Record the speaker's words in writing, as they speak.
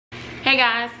Hey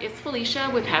guys, it's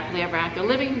Felicia with Happily Ever After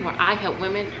Living, where I help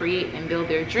women create and build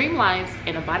their dream lives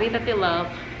in a body that they love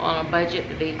on a budget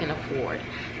that they can afford.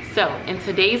 So in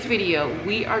today's video,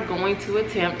 we are going to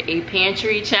attempt a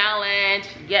pantry challenge.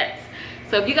 Yes.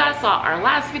 So if you guys saw our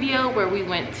last video where we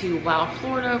went to Wild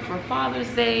Florida for Father's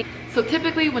Day. So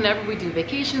typically whenever we do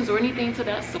vacations or anything to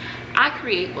that, so I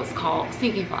create what's called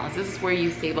sinking funds. This is where you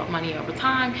save up money over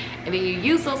time and then you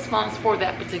use those funds for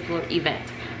that particular event.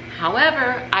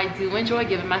 However, I do enjoy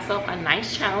giving myself a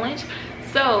nice challenge.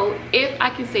 So if I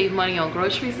can save money on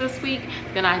groceries this week,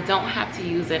 then I don't have to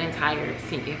use that entire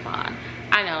sinking fund.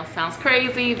 I know, sounds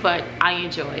crazy, but I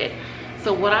enjoy it.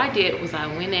 So what I did was I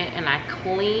went in and I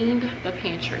cleaned the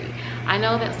pantry. I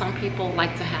know that some people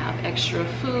like to have extra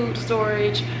food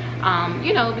storage,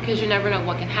 you know, because you never know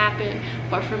what can happen.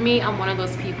 But for me, I'm one of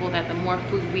those people that the more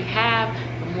food we have,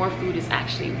 the more food is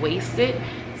actually wasted.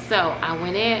 So I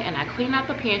went in and I cleaned out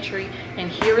the pantry, and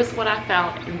here is what I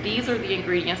found. And these are the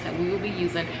ingredients that we will be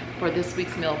using for this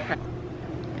week's meal prep.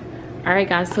 All right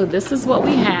guys, so this is what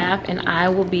we have, and I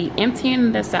will be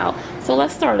emptying this out. So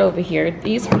let's start over here.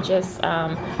 These were just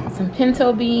some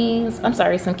pinto beans, I'm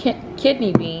sorry, some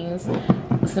kidney beans,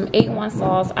 some 8-1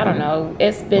 sauce. I don't know,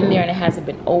 it's been there and it hasn't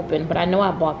been opened, but I know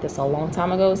I bought this a long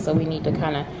time ago, so we need to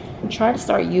kind of try to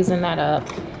start using that up.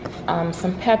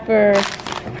 Some pepper,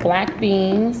 black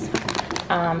beans,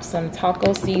 some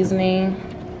taco seasoning,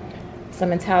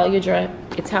 some Italian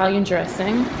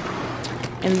dressing,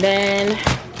 and then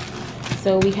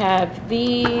so we have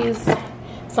these.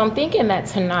 So I'm thinking that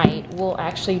tonight we'll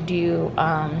actually do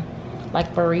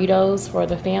like burritos for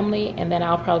the family, and then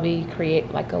I'll probably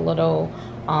create like a little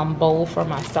bowl for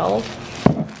myself.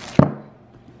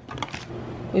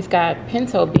 We've got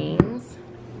pinto beans,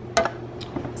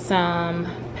 some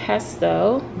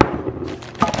pesto,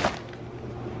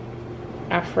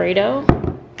 Alfredo.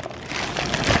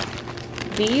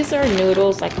 These are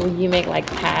noodles like when you make like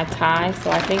pad thai, so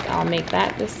I think I'll make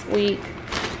that this week.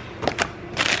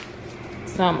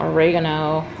 Some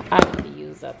oregano. I need to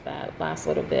use up that last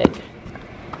little bit.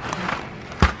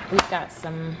 We've got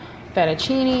some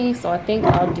fettuccine, so I think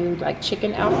I'll do like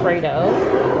chicken Alfredo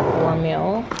for a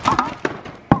meal.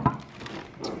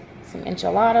 Some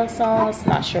enchilada sauce,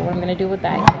 not sure what I'm gonna do with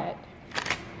that yet.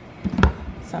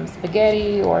 Some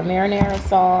spaghetti or marinara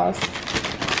sauce.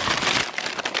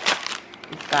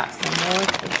 We've got some more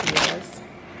tortillas.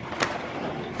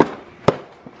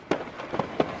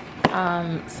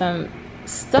 Some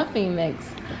stuffing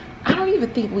mix. I don't even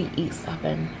think we eat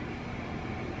stuffing.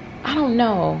 I don't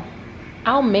know.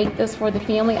 I'll make this for the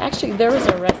family. Actually, there was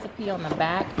a recipe on the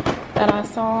back that I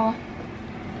saw,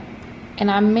 and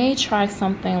I may try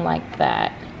something like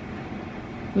that,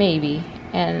 maybe,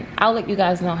 and I'll let you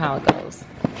guys know how it goes.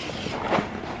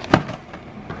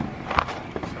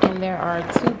 And there are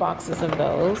 2 boxes of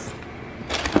those.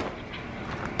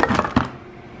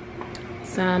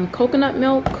 Some coconut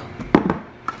milk,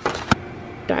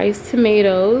 diced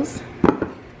tomatoes,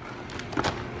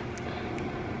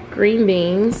 green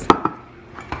beans,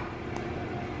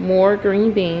 more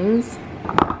green beans,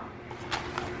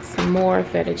 some more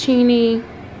fettuccine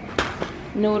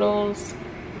noodles,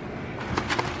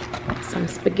 some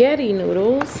spaghetti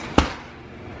noodles,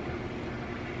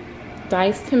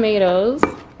 diced tomatoes,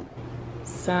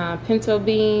 some pinto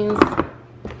beans,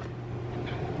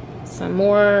 some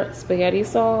more spaghetti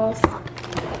sauce,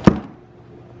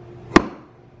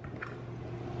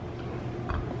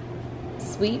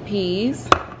 sweet peas,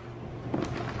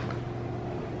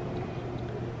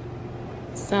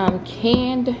 some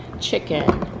canned chicken.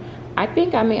 I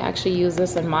think I may actually use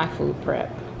this in my food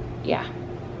prep. Yeah.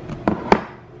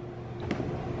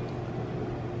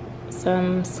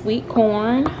 Some sweet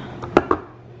corn,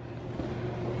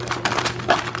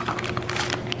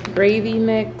 gravy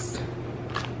mix,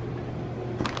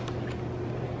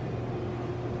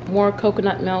 more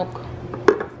coconut milk,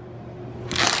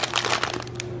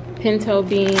 pinto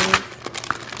beans,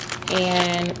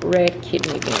 and red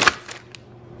kidney beans.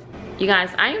 You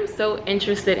guys, I am so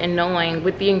interested in knowing,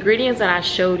 with the ingredients that I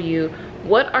showed you,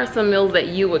 what are some meals that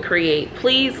you would create?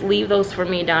 Please leave those for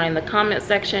me down in the comment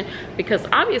section, because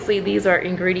obviously these are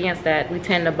ingredients that we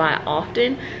tend to buy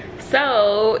often.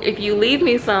 So if you leave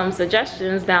me some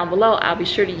suggestions down below, I'll be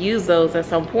sure to use those at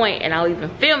some point, and I'll even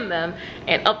film them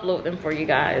and upload them for you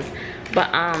guys.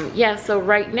 But yeah, so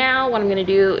right now what I'm gonna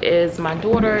do is, my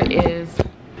daughter is,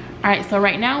 all right, so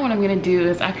right now what I'm gonna do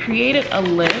is I created a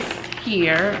list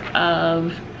here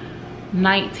of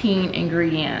 19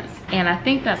 ingredients, and I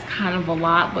think that's kind of a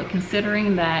lot, but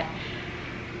considering that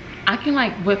I can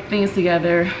like whip things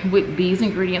together with these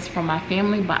ingredients for my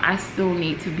family, but I still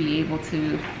need to be able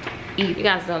to eat. You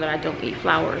guys know that I don't eat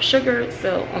flour or sugar.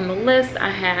 So on the list, I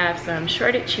have some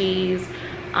shredded cheese,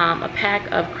 a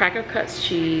pack of Cracker Cuts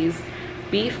cheese,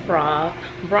 beef broth,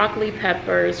 broccoli,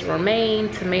 peppers, romaine,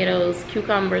 tomatoes,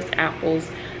 cucumbers, apples,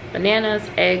 bananas,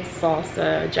 eggs,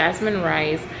 salsa, jasmine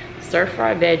rice,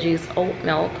 stir-fried veggies, oat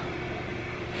milk,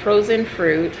 frozen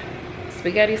fruit,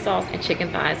 spaghetti sauce, and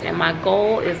chicken thighs. And my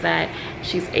goal is that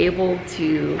she's able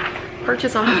to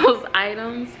purchase all those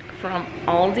items from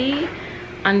Aldi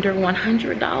under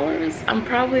 $100. I'm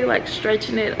probably like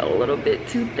stretching it a little bit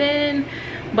too thin,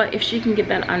 but if she can get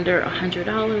that under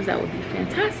 $100, that would be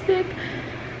fantastic.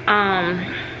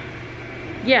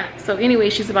 Yeah, so anyway,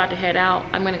 she's about to head out.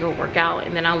 I'm gonna go work out,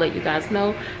 and then I'll let you guys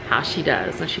know how she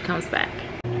does when she comes back.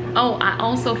 Oh, I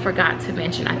also forgot to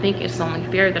mention, I think it's only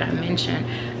fair that I mention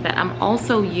that I'm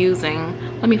also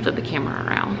using, let me flip the camera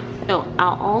around. So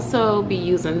I'll also be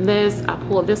using this. I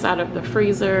pulled this out of the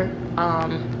freezer.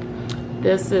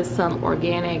 This is some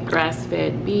organic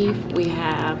grass-fed beef. We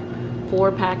have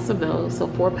 4 packs of those, so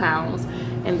 4 pounds.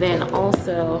 And then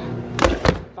also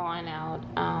thawing out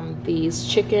these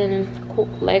chicken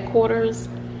leg quarters.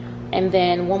 And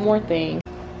then one more thing.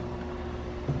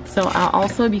 So I'll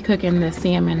also be cooking the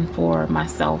salmon for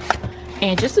myself.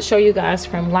 And just to show you guys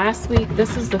from last week,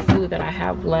 this is the food that I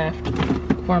have left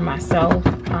for myself.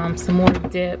 Some more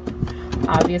dip.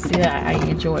 Obviously, I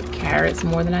enjoyed carrots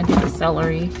more than I did the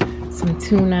celery. Some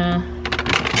tuna.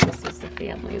 This is the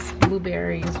family's.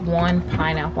 Blueberries, 1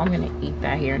 pineapple. I'm gonna eat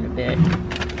that here in a bit.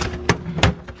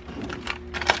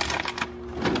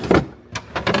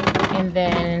 And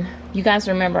then you guys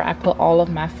remember I put all of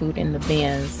my food in the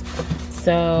bins.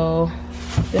 So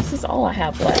this is all I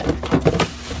have left.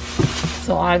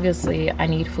 So obviously I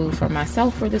need food for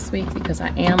myself for this week because I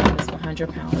am on this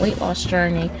 100-pound weight loss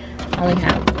journey. I only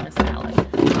have 1 salad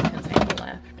container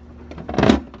left.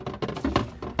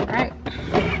 All right.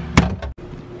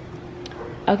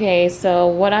 Okay, so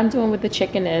what I'm doing with the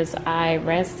chicken is I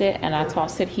rinsed it and I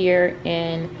tossed it here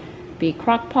in the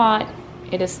crock pot.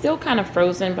 It is still kind of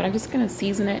frozen, but I'm just gonna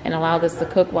season it and allow this to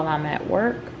cook while I'm at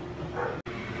work.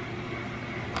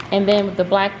 And then with the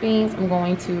black beans, I'm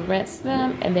going to rinse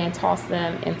them and then toss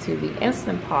them into the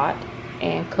Instant Pot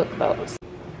and cook those.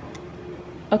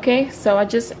 Okay, so I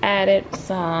just added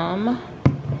some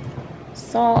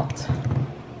salt.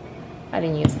 I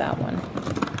didn't use that one.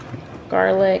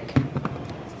 Garlic,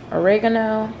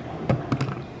 oregano,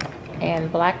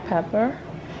 and black pepper.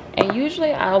 And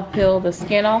usually I'll peel the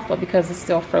skin off, but because it's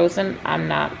still frozen, I'm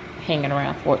not hanging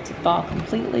around for it to thaw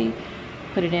completely.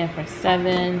 Put it in for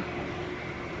 7.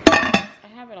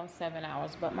 7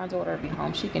 hours, but my daughter will be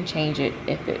home. She can change it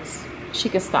she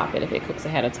can stop it if it cooks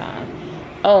ahead of time.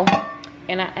 Oh,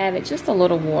 and I added just a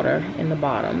little water in the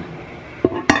bottom.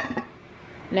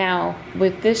 Now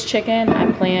with this chicken,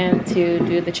 I plan to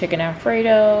do the chicken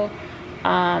Alfredo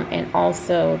and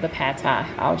also the pad thai.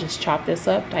 I'll just chop this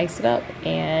up, dice it up,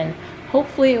 and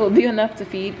hopefully it will be enough to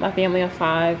feed my family of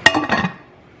 5.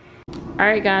 All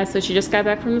right guys, so she just got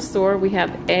back from the store. We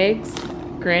have eggs.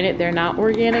 Granted, they're not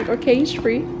organic or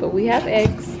cage-free, but we have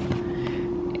eggs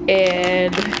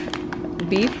and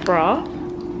beef broth,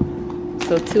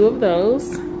 so 2 of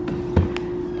those,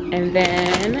 and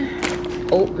then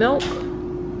oat milk,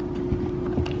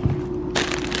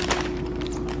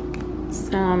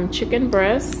 some chicken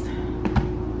breast,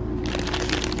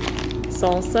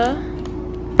 salsa,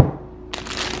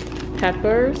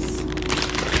 peppers,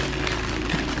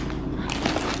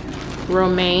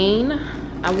 romaine.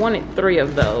 I wanted 3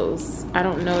 of those. I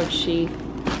don't know if she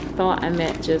thought I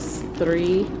meant just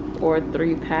 3 or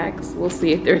 3 packs. We'll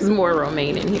see if there's more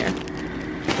romaine in here.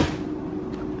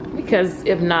 Because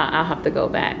if not, I'll have to go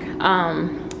back.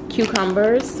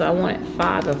 Cucumbers, so I wanted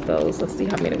 5 of those. Let's see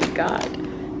how many we got.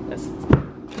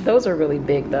 Those are really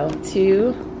big though.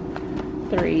 2,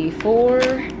 3, 4.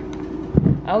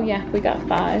 Oh yeah, we got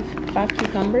 5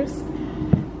 cucumbers.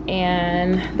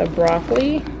 And the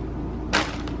broccoli.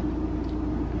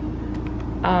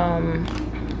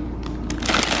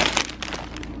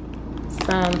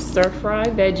 Some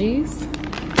stir-fried veggies,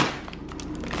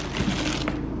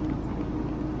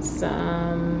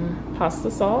 some pasta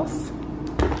sauce,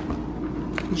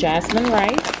 jasmine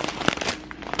rice.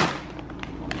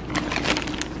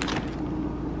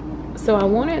 So I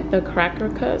wanted the Cracker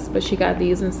Cuts, but she got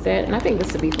these instead, and I think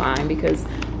this would be fine because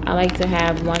I like to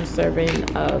have 1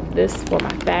 serving of this for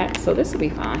my fat, so this will be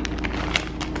fine.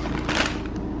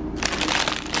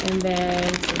 And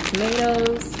then some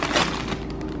tomatoes,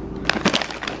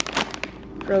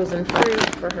 frozen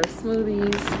fruit for her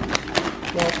smoothies.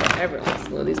 Well, for everyone's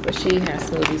smoothies, but she has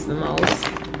smoothies the most.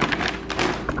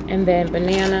 And then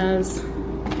bananas,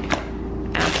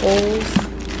 apples,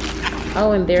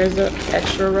 Oh, and there's a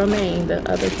extra romaine, the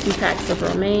other 2 packs of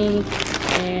romaine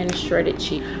and shredded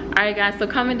cheese. All right guys, so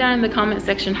comment down in the comment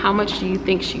section, how much do you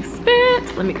think she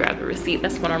spent? Let me grab the receipt,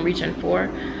 that's what I'm reaching for.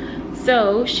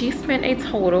 So she spent a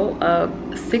total of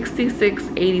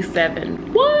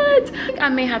 $66.87. What? I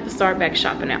may have to start back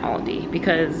shopping at Aldi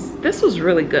because this was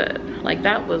really good. Like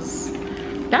that was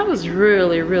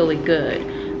really, really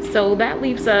good. So that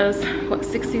leaves us, what,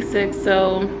 66,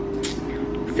 so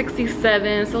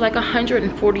 67, so like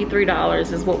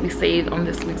 $143 is what we saved on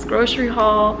this week's grocery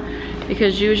haul,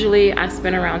 because usually I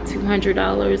spend around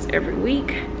 $200 every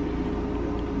week.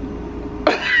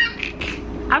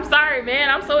 I'm sorry, man,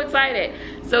 I'm so excited.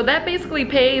 So that basically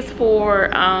pays for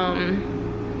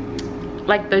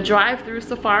like the drive-through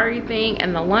safari thing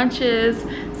and the lunches.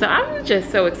 So I'm just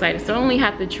so excited. So I only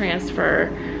have to transfer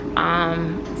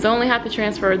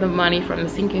the money from the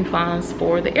sinking funds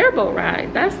for the airboat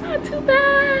ride. That's not too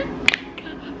bad.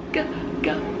 Go,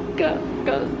 go, go,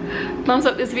 go. Thumbs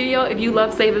up this video if you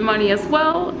love saving money as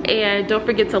well, and don't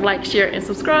forget to like, share, and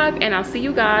subscribe, and I'll see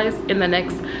you guys in the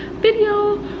next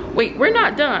video. Wait, we're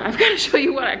not done. I've got to show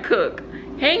you what I cook.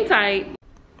 Hang tight.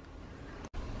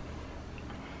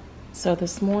 So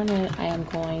this morning I am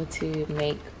going to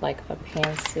make like a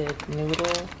pancit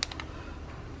noodle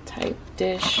type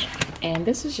dish, and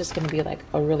this is just going to be like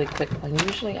a really quick one.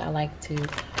 Usually I like to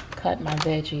cut my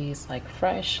veggies like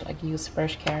fresh, like use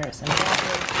fresh carrots and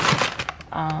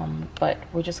broccoli, but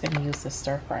we're just going to use the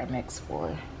stir-fry mix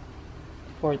for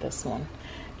this one.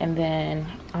 And then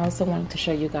I also wanted to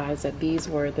show you guys that these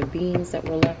were the beans that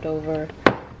were left over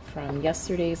from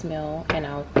yesterday's meal, and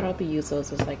I'll probably use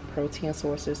those as like protein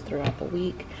sources throughout the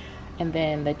week. And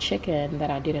then the chicken that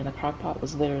I did in the crock pot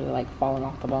was literally like falling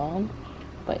off the bone,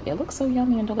 but it looks so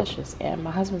yummy and delicious, and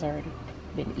my husband's already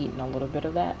been eating a little bit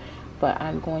of that. But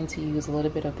I'm going to use a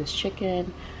little bit of this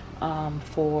chicken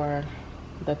for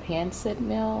the pancit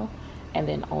meal, and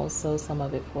then also some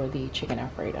of it for the chicken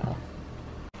Alfredo.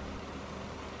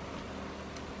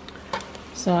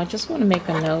 So I just want to make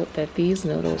a note that these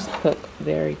noodles cook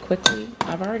very quickly.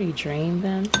 I've already drained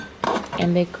them,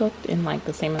 and they cooked in like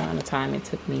the same amount of time it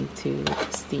took me to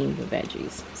steam the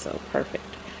veggies. So perfect.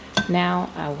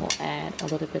 Now I will add a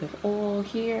little bit of oil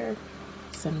here,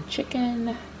 some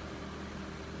chicken,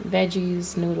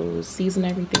 veggies, noodles, season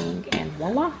everything, and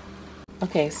voila.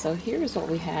 Okay, so here's what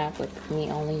we have with me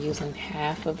only using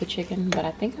half of the chicken, but I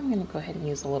think I'm going to go ahead and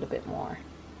use a little bit more,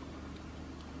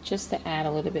 just to add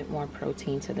a little bit more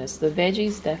protein to this. The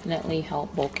veggies definitely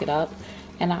help bulk it up,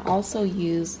 and I also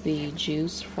use the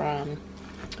juice from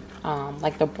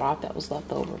like the broth that was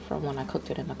left over from when I cooked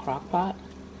it in the crock pot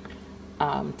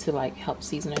to like help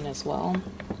season it as well.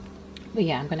 But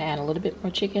yeah, I'm gonna add a little bit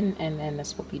more chicken, and then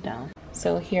this will be done.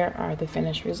 So here are the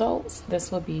finished results.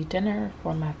 This will be dinner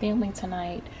for my family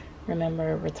tonight.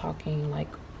 Remember, we're talking like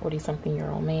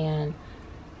 40-something-year-old man,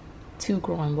 2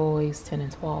 growing boys, 10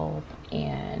 and 12,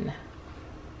 and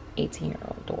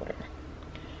 18-year-old daughter.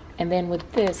 And then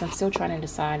with this, I'm still trying to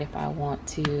decide if I want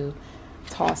to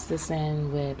toss this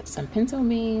in with some pinto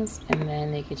beans, and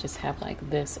then they could just have like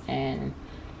this and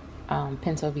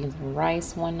pinto beans and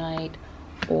rice one night,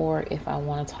 or if I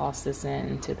want to toss this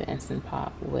into the Instant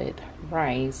Pot with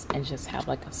rice and just have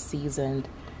like a seasoned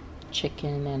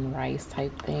chicken and rice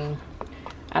type thing.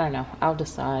 I don't know. I'll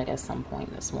decide at some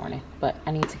point this morning, but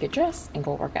I need to get dressed and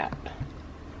go work out.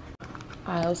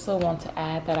 I also want to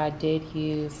add that I did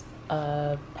use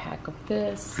a pack of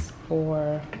this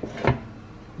for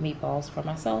meatballs for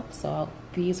myself. So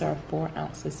these are 4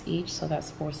 ounces each, so that's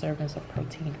 4 servings of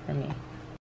protein for me.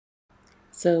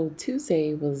 So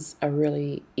Tuesday was a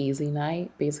really easy night.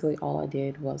 Basically all I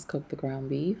did was cook the ground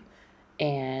beef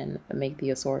and make the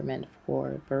assortment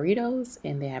for burritos,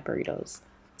 and they had burritos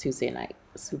Tuesday night.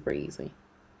 Super easy.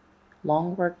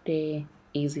 Long work day,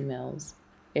 easy meals.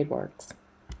 It works.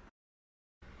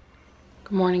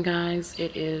 Good morning, guys.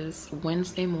 It is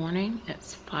Wednesday morning.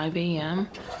 It's 5 a.m.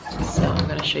 So I'm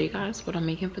going to show you guys what I'm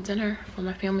making for dinner for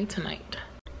my family tonight.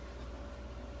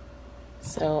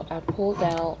 So I pulled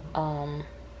out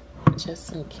just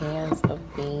some cans of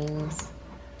beans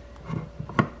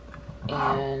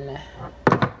and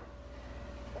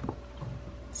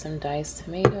some diced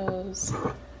tomatoes.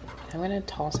 I'm gonna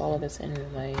toss all of this into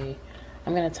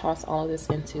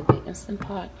the Instant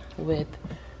Pot with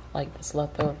like this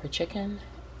leftover chicken,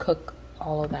 cook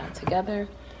all of that together,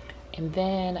 and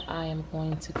then I am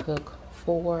going to cook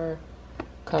 4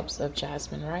 cups of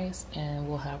jasmine rice, and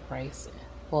we'll have rice.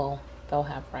 Well, they'll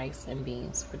have rice and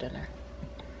beans for dinner.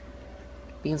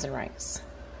 Beans and rice.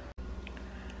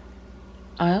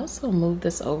 I also moved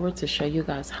this over to show you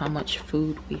guys how much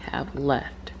food we have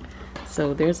left.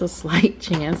 So there's a slight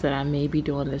chance that I may be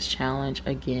doing this challenge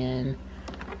again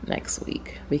next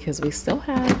week because we still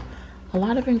have a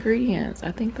lot of ingredients.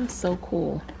 I think that's so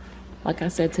cool. Like I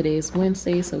said, today is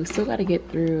Wednesday, so we still got to get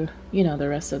through, you know, the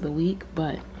rest of the week.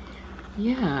 But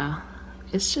yeah,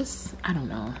 it's just, I don't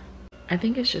know. I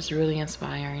think it's just really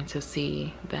inspiring to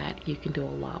see that you can do a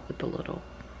lot with a little.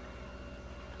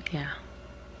 Yeah.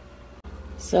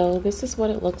 So this is what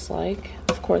it looks like.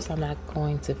 Of course, I'm not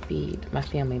going to feed my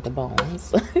family the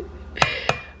bones.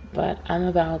 But I'm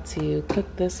about to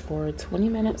cook this for 20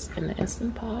 minutes in the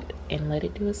Instant Pot and let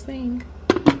it do its thing.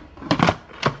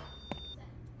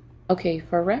 Okay,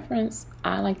 for reference,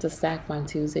 I like to stack my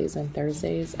Tuesdays and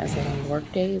Thursdays as in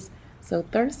work days. So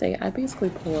Thursday, I basically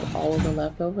pulled all of the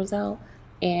leftovers out.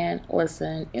 And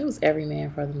listen, it was every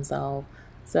man for themselves.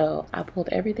 So I pulled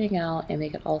everything out, and they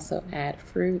could also add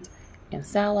fruit and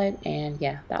salad. And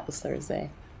yeah, that was Thursday.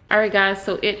 All right, guys,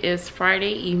 so it is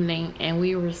Friday evening, and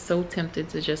we were so tempted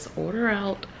to just order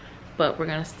out, but we're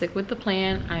gonna stick with the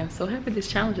plan. I am so happy this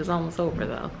challenge is almost over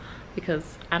though,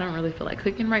 because I don't really feel like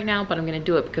cooking right now, but I'm gonna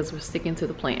do it because we're sticking to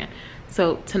the plan.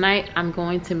 So tonight I'm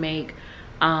going to make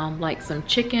like some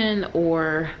chicken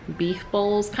or beef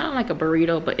bowls, kind of like a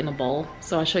burrito but in a bowl.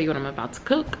 So I'll show you what I'm about to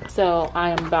cook. So I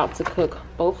am about to cook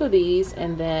both of these,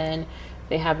 and then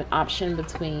they have an option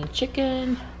between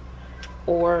chicken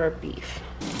or beef.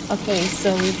 Okay,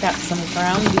 so we've got some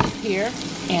ground beef here,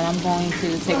 and I'm going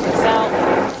to take this out,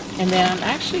 and then I'm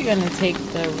actually going to take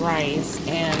the rice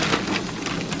and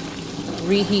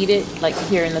reheat it like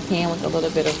here in the pan with a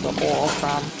little bit of the oil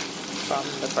from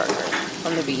the burger,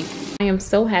 from the beef. I am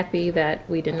so happy that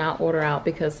we did not order out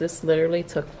because this literally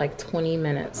took like 20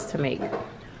 minutes to make.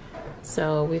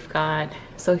 So we've got,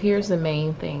 so here's the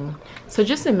main thing. So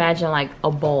just imagine like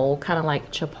a bowl, kind of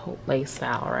like Chipotle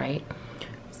style, right?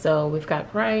 So we've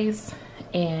got rice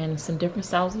and some different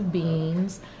styles of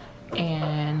beans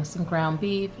and some ground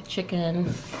beef,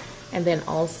 chicken, and then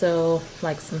also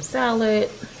like some salad,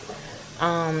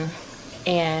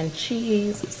 and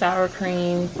cheese, sour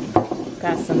cream,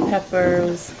 got some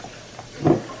peppers,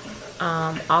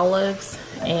 olives,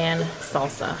 and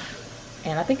salsa.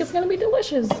 And I think it's gonna be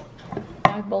delicious.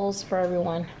 5 bowls for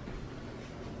everyone.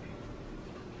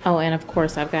 Oh, and of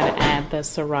course I've got to add the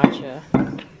sriracha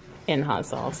in hot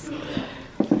sauce.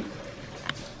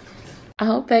 I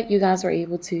hope that you guys are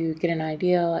able to get an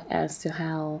idea as to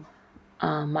how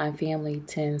my family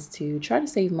tends to try to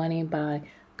save money by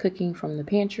cooking from the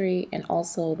pantry, and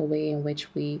also the way in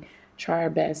which we try our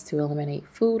best to eliminate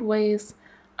food waste.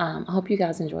 I hope you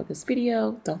guys enjoyed this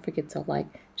video. Don't forget to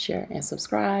like, share, and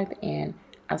subscribe, and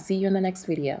I'll see you in the next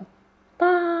video.